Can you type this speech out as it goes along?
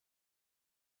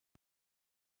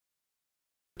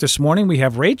This morning we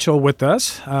have Rachel with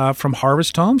us from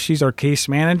Harvest Home. She's our case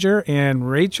manager. And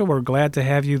Rachel, we're glad to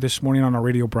have you this morning on our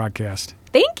radio broadcast.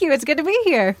 Thank you. It's good to be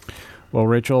here. Well,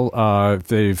 Rachel,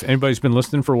 if anybody's been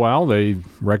listening for a while, they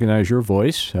recognize your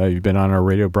voice. You've been on our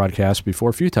radio broadcast before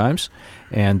a few times,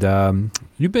 and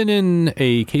you've been in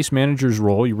a case manager's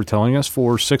role, you were telling us,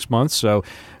 for 6 months. So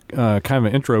kind of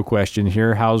an intro question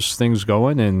here. How's things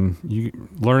going? And you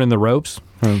learning the ropes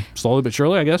slowly but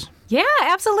surely, I guess? Yeah,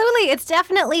 absolutely. It's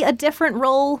definitely a different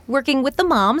role working with the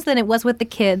moms than it was with the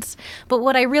kids. But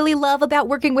what I really love about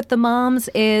working with the moms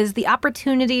is the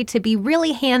opportunity to be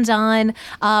really hands-on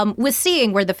with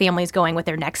seeing where the family's going with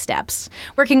their next steps.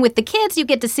 Working with the kids, you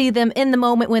get to see them in the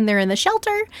moment when they're in the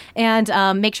shelter and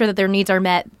make sure that their needs are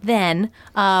met then.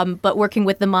 But working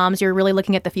with the moms, you're really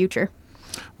looking at the future.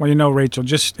 Well, you know, Rachel,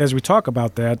 just as we talk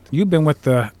about that, you've been with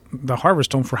the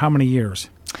Harvest Home for how many years?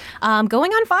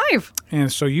 Going on 5.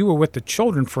 And so you were with the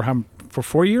children for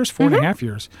 4 years, 4.5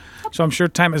 years. So I'm sure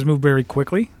time has moved very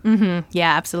quickly. Mm-hmm.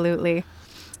 Yeah, absolutely.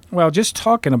 Well, just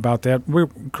talking about that,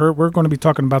 Kurt, we're going to be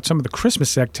talking about some of the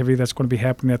Christmas activity that's going to be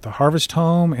happening at the Harvest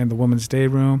Home and the Women's Day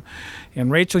Room.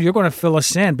 And Rachel, you're going to fill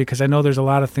us in because I know there's a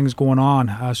lot of things going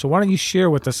on. So why don't you share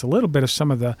with us a little bit of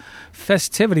some of the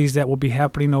festivities that will be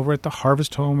happening over at the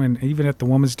Harvest Home and even at the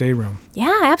Women's Day Room?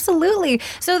 Yeah, absolutely.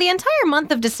 So the entire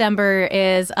month of December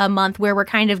is a month where we're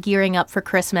kind of gearing up for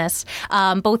Christmas,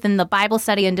 both in the Bible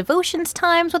study and devotions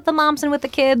times with the moms and with the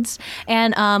kids.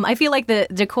 And I feel like the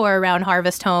decor around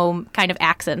Harvest Home kind of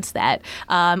accents that.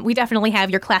 We definitely have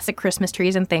your classic Christmas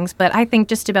trees and things, but I think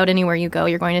just about anywhere you go,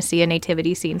 you're going to see a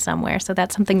nativity scene somewhere. So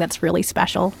that's something that's really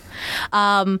special.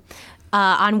 On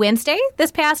Wednesday,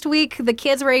 this past week, the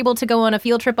kids were able to go on a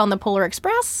field trip on the Polar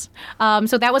Express.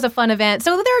 So that was a fun event.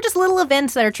 So there are just little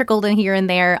events that are trickled in here and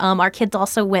there. Our kids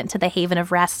also went to the Haven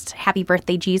of Rest Happy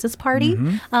Birthday Jesus party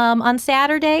on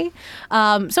Saturday.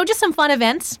 So just some fun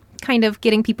events, kind of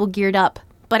getting people geared up.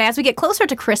 But as we get closer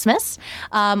to Christmas,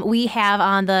 we have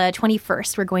on the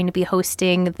 21st, we're going to be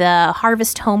hosting the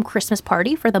Harvest Home Christmas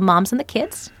party for the moms and the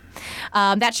kids.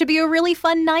 That should be a really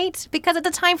fun night because it's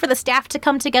a time for the staff to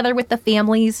come together with the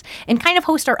families and kind of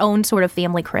host our own sort of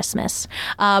family Christmas.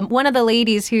 One of the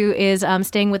ladies who is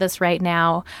staying with us right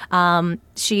now,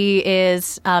 she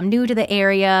is new to the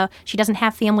area. She doesn't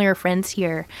have family or friends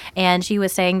here. And she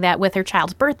was saying that with her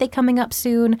child's birthday coming up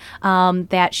soon,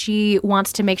 that she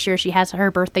wants to make sure she has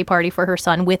her birthday party for her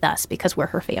son with us because we're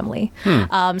her family.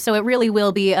 So it really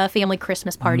will be a family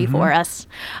Christmas party for us.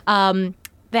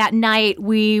 That night,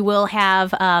 we will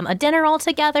have a dinner all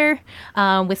together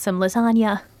with some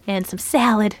lasagna and some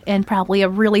salad and probably a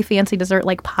really fancy dessert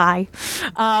like pie.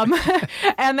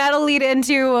 And that'll lead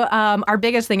into our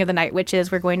biggest thing of the night, which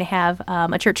is we're going to have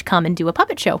a church come and do a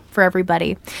puppet show for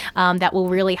everybody that will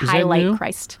really highlight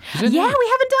Christ. Yeah, we haven't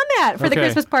done that for the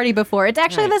Christmas party before. It's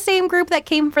actually the same group that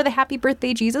came for the Happy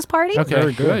Birthday Jesus party. Okay,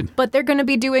 very good. But they're going to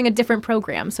be doing a different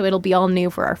program, so it'll be all new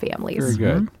for our families. Very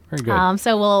good. Very good.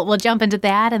 So we'll jump into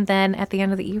that, and then at the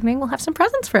end of the evening, we'll have some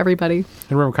presents for everybody.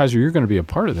 And Reverend Kaiser, you're going to be a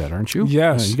part of that, aren't you?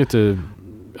 Yes. You get to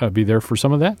be there for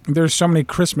some of that? There's so many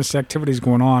Christmas activities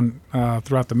going on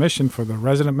throughout the mission for the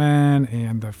resident men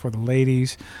and for the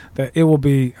ladies that it will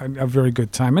be a very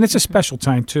good time. And it's a special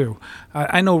time, too.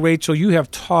 I know, Rachel, you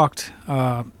have talked...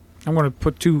 I'm going to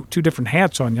put two different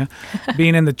hats on you,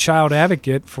 being in the child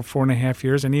advocate for 4.5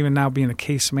 years and even now being a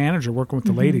case manager working with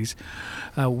the ladies.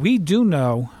 We do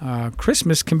know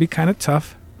Christmas can be kind of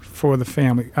tough for the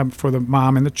family, for the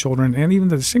mom and the children and even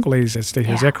the single ladies that stay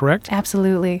here. Is that correct?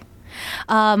 Absolutely.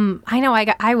 I know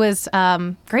I was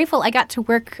grateful I got to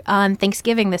work on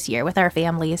Thanksgiving this year with our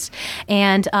families.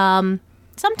 And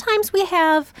sometimes we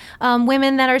have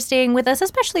women that are staying with us,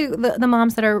 especially the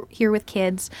moms that are here with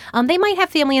kids. They might have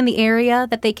family in the area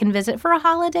that they can visit for a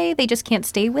holiday. They just can't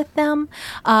stay with them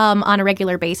on a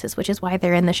regular basis, which is why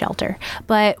they're in the shelter.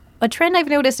 But a trend I've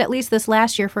noticed, at least this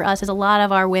last year for us, is a lot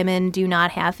of our women do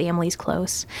not have families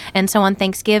close. And so on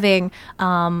Thanksgiving,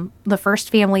 the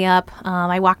first family up,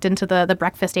 I walked into the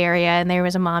breakfast area, and there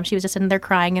was a mom. She was just sitting there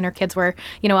crying, and her kids were,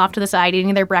 off to the side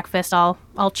eating their breakfast all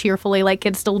cheerfully like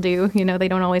kids still do. They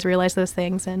don't always realize those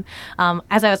things. And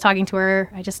as I was talking to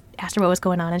her, I just asked her what was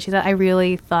going on, and she said, I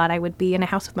really thought I would be in a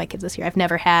house with my kids this year. I've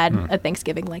never had a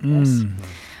Thanksgiving like this.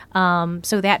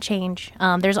 So that change.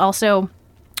 There's also...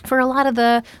 for a lot of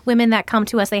the women that come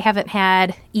to us, they haven't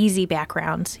had easy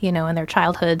backgrounds, in their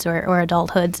childhoods or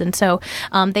adulthoods. And so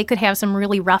they could have some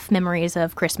really rough memories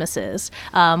of Christmases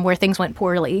where things went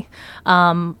poorly,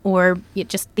 or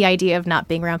just the idea of not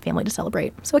being around family to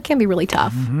celebrate. So it can be really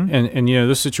tough. And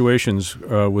those situations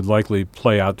would likely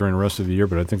play out during the rest of the year,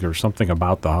 but I think there's something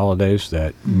about the holidays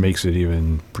that makes it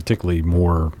even particularly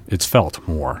more, it's felt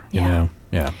more, you know?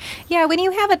 Yeah. Yeah, when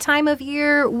you have a time of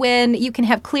year when you can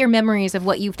have clear memories of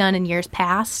what you've done in years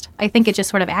past, I think it just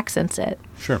sort of accents it.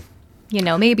 Sure.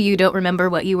 Maybe you don't remember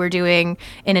what you were doing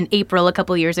in an April a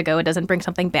couple years ago. It doesn't bring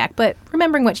something back. But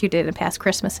remembering what you did in past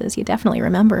Christmases, you definitely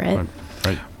remember it.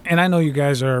 Right. And I know you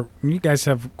guys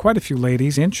have quite a few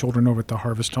ladies and children over at the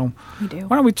Harvest Home. We do.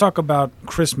 Why don't we talk about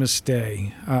Christmas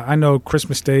Day? I know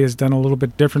Christmas Day is done a little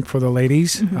bit different for the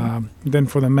ladies than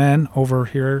for the men over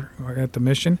here at the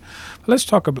mission. But let's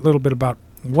talk a little bit about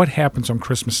what happens on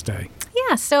Christmas Day.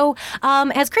 Yeah, so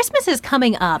as Christmas is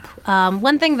coming up,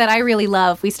 one thing that I really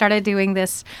love, we started doing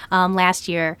this last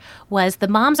year, was the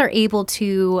moms are able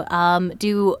to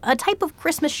do a type of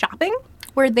Christmas shopping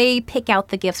where they pick out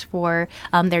the gifts for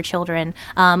their children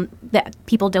that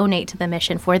people donate to the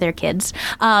mission for their kids.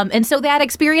 And so that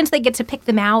experience, they get to pick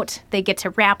them out, they get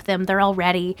to wrap them, they're all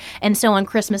ready. And so on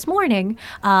Christmas morning,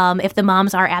 if the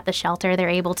moms are at the shelter, they're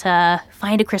able to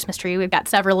find a Christmas tree. We've got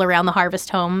several around the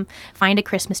Harvest Home. Find a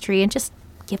Christmas tree and just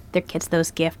give their kids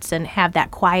those gifts and have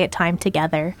that quiet time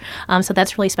together. So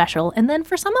that's really special. And then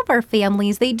for some of our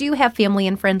families, they do have family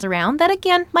and friends around that,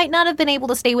 again, might not have been able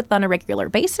to stay with on a regular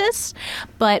basis,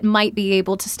 but might be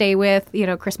able to stay with,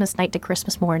 Christmas night to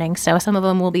Christmas morning. So some of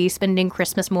them will be spending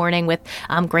Christmas morning with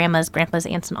grandmas, grandpas,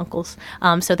 aunts, and uncles.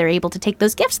 So they're able to take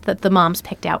those gifts that the moms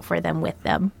picked out for them with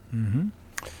them. Mm-hmm.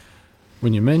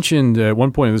 When you mentioned at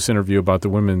one point in this interview about the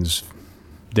women's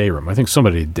day room, I think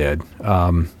somebody did.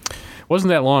 Wasn't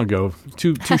that long ago,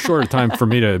 too short a time for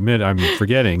me to admit I'm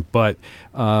forgetting, but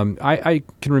I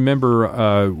can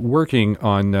remember working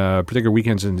on particular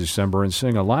weekends in December and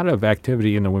seeing a lot of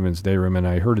activity in the women's day room, and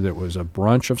I heard it was a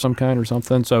brunch of some kind or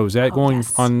something. So is that going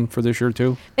on for this year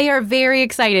too? They are very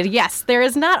excited. Yes, there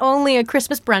is not only a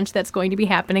Christmas brunch that's going to be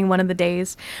happening one of the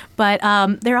days, but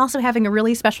they're also having a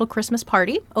really special Christmas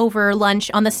party over lunch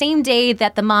on the same day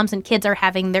that the moms and kids are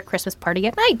having their Christmas party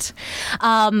at night.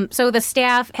 So the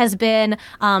staff has been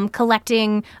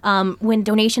collecting when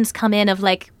donations come in of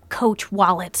like Coach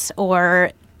wallets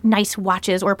or nice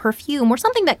watches or perfume or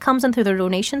something that comes in through the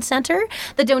donation center.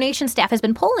 The donation staff has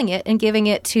been pulling it and giving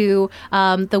it to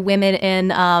the women in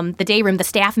the day room, the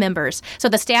staff members. So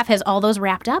the staff has all those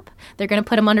wrapped up. They're going to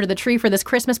put them under the tree for this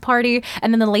Christmas party,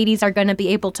 and then the ladies are going to be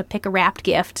able to pick a wrapped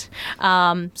gift.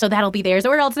 So that'll be theirs.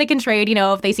 Or else they can trade,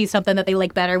 if they see something that they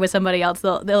like better with somebody else,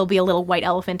 they'll be a little white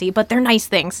elephant-y, but they're nice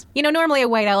things. Normally a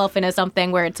white elephant is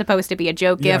something where it's supposed to be a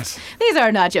joke gift. These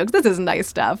are not jokes. This is nice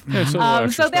stuff. Yeah,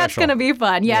 so that's going to be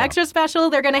fun. Yeah, extra special.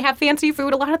 They're going to have fancy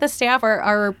food. A lot of the staff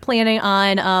are planning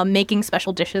on making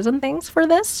special dishes and things for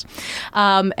this.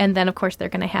 And then, of course, they're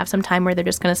going to have some time where they're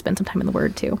just going to spend some time in the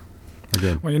Word, too.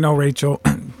 Well, Rachel,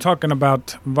 talking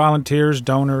about volunteers,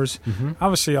 donors,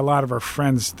 obviously a lot of our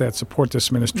friends that support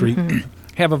this ministry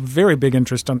have a very big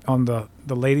interest on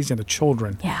the ladies and the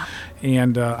children. Yeah.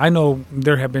 And I know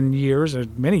there have been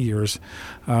many years,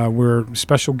 where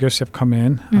special gifts have come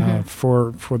in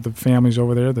for the families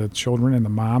over there, the children and the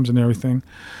moms and everything.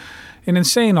 And in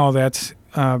saying all that,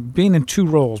 being in two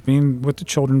roles, being with the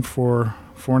children for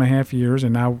 4.5 years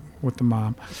and now with the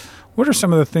mom, what are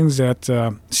some of the things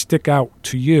that stick out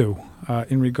to you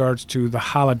in regards to the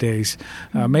holidays?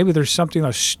 Maybe there's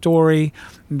a story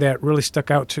that really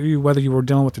stuck out to you, whether you were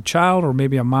dealing with a child or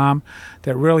maybe a mom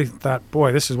that really thought,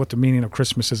 boy, this is what the meaning of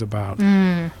Christmas is about.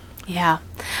 Yeah.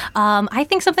 I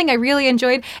think something I really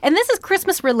enjoyed, and this is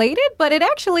Christmas related, but it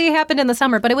actually happened in the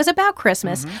summer, but it was about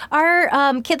Christmas.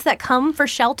 Our kids that come for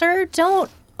shelter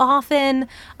don't often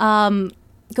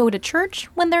go to church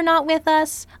when they're not with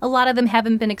us. A lot of them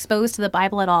haven't been exposed to the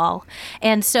Bible at all.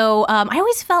 And so I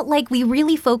always felt like we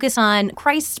really focus on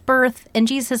Christ's birth and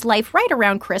Jesus' life right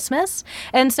around Christmas.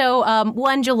 And so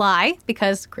 1 July,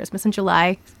 because Christmas in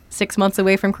July, 6 months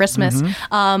away from Christmas,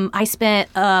 I spent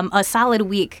a solid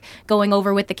week going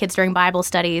over with the kids during Bible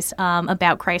studies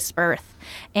about Christ's birth.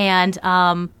 And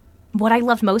what I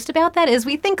loved most about that is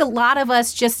we think a lot of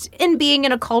us, just in being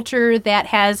in a culture that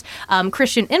has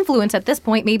Christian influence at this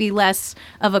point, maybe less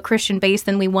of a Christian base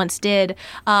than we once did,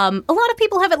 a lot of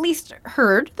people have at least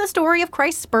heard the story of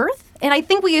Christ's birth. And I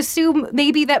think we assume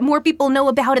maybe that more people know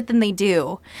about it than they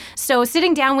do. So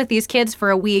sitting down with these kids for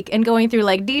a week and going through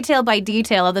like detail by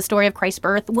detail of the story of Christ's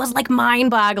birth was like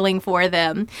mind-boggling for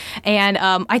them. And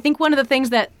I think one of the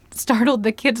things that startled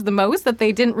the kids the most that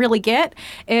they didn't really get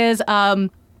is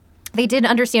they didn't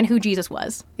understand who Jesus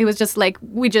was. It was just like,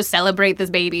 we just celebrate this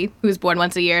baby who's born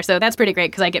once a year. So that's pretty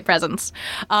great because I get presents.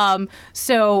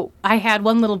 So I had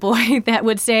one little boy that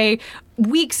would say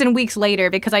weeks and weeks later,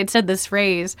 because I'd said this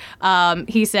phrase,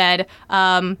 he said,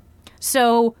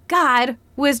 so God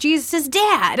was Jesus'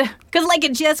 dad. Because like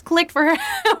it just clicked for him.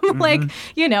 Like,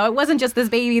 you know, it wasn't just this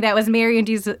baby that was Mary and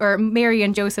Jesus or Mary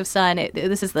and Joseph's son.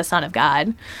 This is the Son of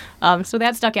God. So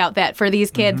that stuck out, that for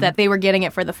these kids that they were getting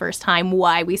it for the first time,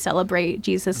 why we celebrate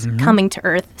Jesus coming to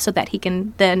earth so that he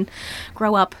can then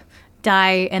grow up,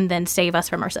 die, and then save us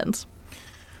from our sins.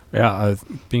 Yeah,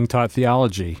 being taught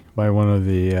theology by one of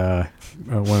the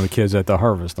kids at the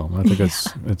Harvest Home. I think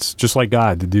it's just like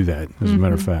God to do that, as a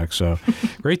matter of fact. So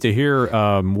great to hear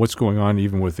what's going on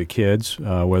even with the kids,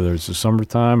 whether it's the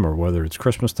summertime or whether it's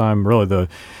Christmas time. Really,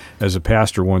 as a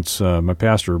pastor once, my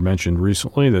pastor mentioned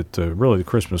recently that really the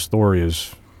Christmas story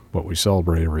is what we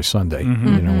celebrate every Sunday.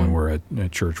 You know, when we're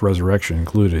at church, resurrection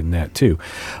included in that too.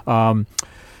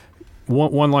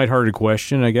 One lighthearted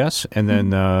question, I guess, and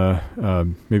then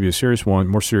maybe a serious one,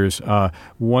 more serious.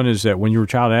 One is that when you were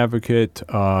child advocate,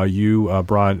 you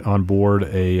brought on board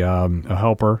a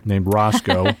helper named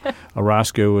Roscoe.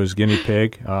 Roscoe is guinea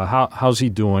pig. How's he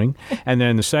doing? And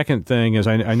then the second thing is,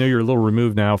 I know you're a little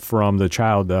removed now from the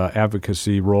child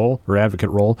advocacy role or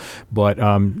advocate role, but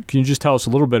can you just tell us a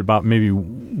little bit about maybe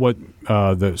what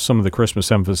some of the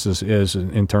Christmas emphasis is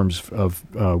in terms of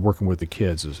working with the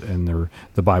kids and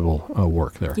the Bible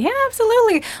work there? Yeah,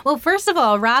 absolutely. Well, first of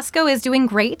all, Roscoe is doing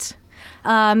great.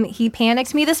 He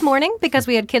panicked me this morning because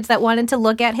we had kids that wanted to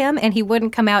look at him and he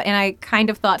wouldn't come out, and I kind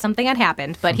of thought something had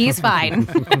happened, but he's fine.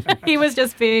 He was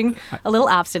just being a little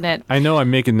obstinate. I know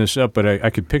I'm making this up, but I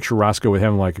could picture Roscoe with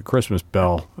having like a Christmas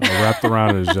bell wrapped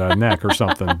around his neck or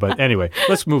something. But anyway,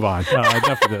 let's move on.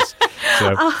 Enough of this.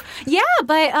 So.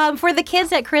 But for the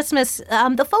kids at Christmas,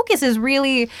 the focus is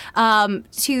really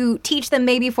to teach them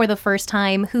maybe for the first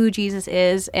time who Jesus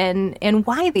is and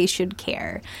why they should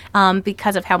care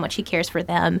because of how much he cares for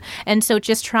them. And so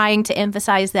just trying to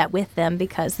emphasize that with them,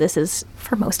 because this is,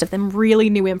 for most of them, really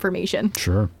new information.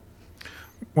 Sure.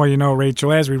 Well, you know,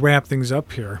 Rachel, as we wrap things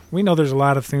up here, we know there's a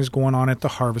lot of things going on at the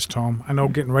Harvest Home. I know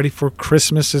getting ready for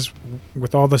Christmas is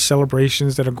with all the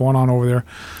celebrations that are going on over there.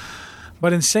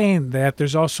 But in saying that,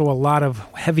 there's also a lot of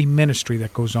heavy ministry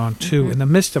that goes on, too, in the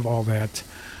midst of all that.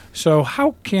 So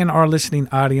how can our listening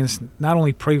audience not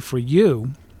only pray for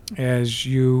you as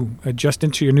you adjust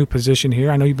into your new position here?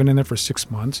 I know you've been in there for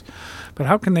 6 months. But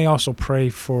how can they also pray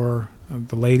for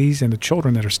the ladies and the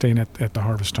children that are staying at the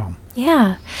Harvest Home?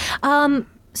 Yeah.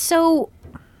 So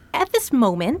at this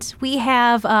moment, we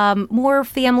have more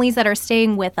families that are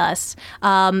staying with us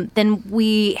than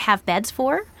we have beds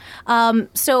for.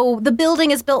 So the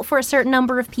building is built for a certain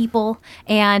number of people,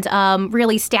 and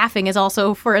really staffing is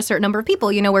also for a certain number of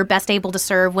people. You know, we're best able to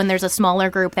serve when there's a smaller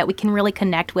group that we can really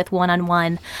connect with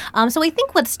one-on-one. So I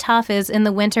think what's tough is in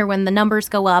the winter when the numbers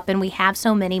go up and we have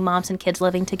so many moms and kids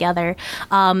living together,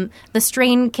 the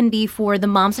strain can be for the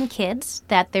moms and kids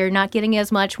that they're not getting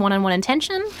as much one-on-one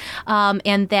attention,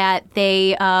 and that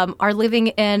they are living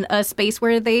in a space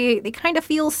where they kind of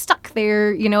feel stuck.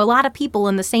 They're, you know, a lot of people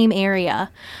in the same area.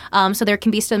 So there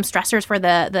can be some stressors for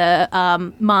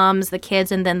the moms, the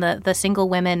kids, and then the single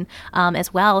women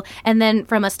as well. And then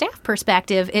from a staff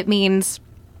perspective, it means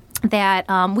that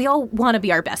we all want to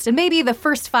be our best. And maybe the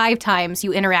first 5 times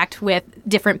you interact with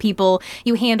different people,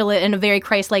 you handle it in a very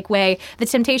Christ-like way. The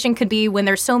temptation could be when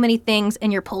there's so many things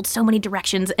and you're pulled so many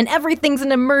directions and everything's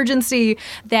an emergency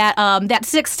that that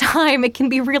 6th time it can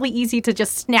be really easy to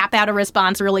just snap out a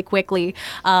response really quickly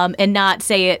and not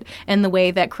say it in the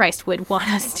way that Christ would want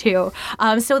us to.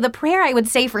 So the prayer I would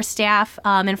say for staff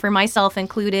and for myself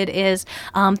included is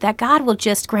that God will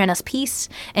just grant us peace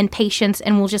and patience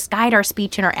and will just guide our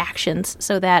speech and our actions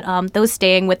so that those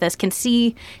staying with us can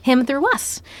see him through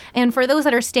us. And for those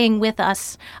that are staying with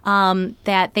us,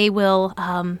 that they will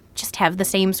just have the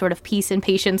same sort of peace and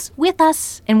patience with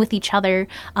us and with each other.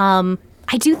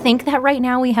 I do think that right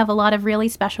now we have a lot of really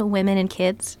special women and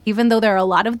kids, even though there are a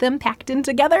lot of them packed in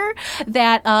together,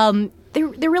 that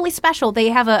they're really special. They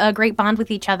have a great bond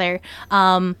with each other.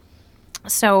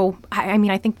 So, I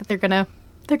mean, I think that they're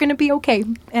going to be okay.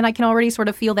 And I can already sort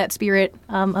of feel that spirit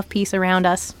of peace around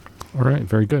us. All right.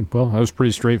 Very good. Well, that was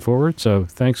pretty straightforward. So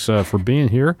thanks for being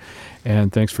here,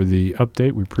 and thanks for the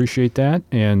update. We appreciate that.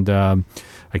 And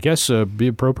I guess be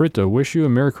appropriate to wish you a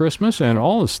Merry Christmas and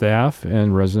all the staff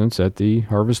and residents at the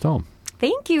Harvest Home.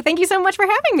 Thank you. Thank you so much for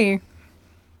having me.